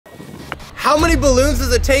How many balloons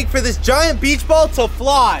does it take for this giant beach ball to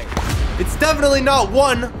fly? It's definitely not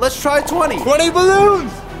 1. Let's try 20. 20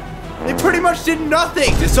 balloons! They pretty much did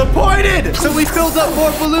nothing. Disappointed! So we filled up more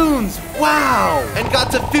balloons. Wow! And got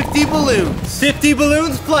to 50 balloons. 50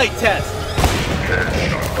 balloons flight test.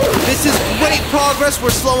 This is great progress. We're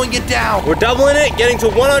slowing it down. We're doubling it, getting to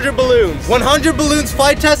 100 balloons. 100 balloons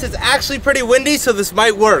flight test is actually pretty windy, so this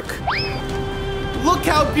might work. Look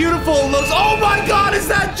how beautiful it looks. Oh my God, is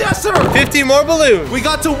that Jesser? 50 more balloons. We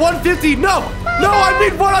got to 150. No, I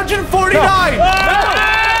mean 149.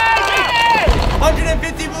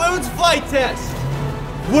 150 balloons flight test.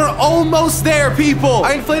 We're almost there, people.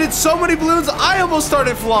 I inflated so many balloons, I almost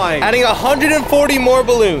started flying. Adding 140 more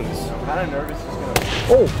balloons. I'm kind of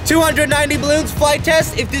nervous. 290 balloons flight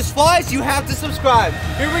test. If this flies, you have to subscribe.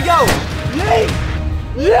 Here we go. Yay!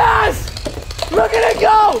 Yes! Look at it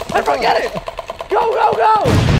go! I forget it. Go, go, go!